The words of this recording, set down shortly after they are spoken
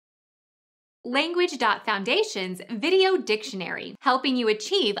Language.Foundation's Video Dictionary, helping you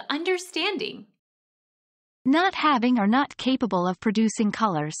achieve understanding. Not having or not capable of producing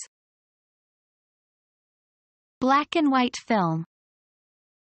colors. Black and white film.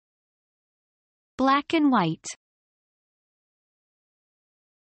 Black and white.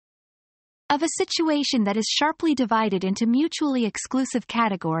 Of a situation that is sharply divided into mutually exclusive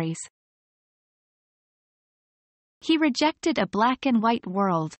categories. He rejected a black and white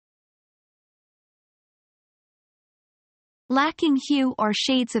world. Lacking hue or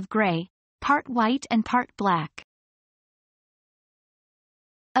shades of gray, part white and part black.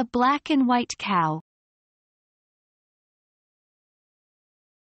 A black and white cow.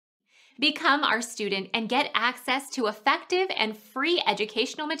 Become our student and get access to effective and free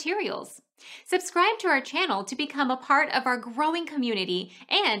educational materials. Subscribe to our channel to become a part of our growing community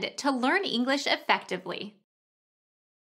and to learn English effectively.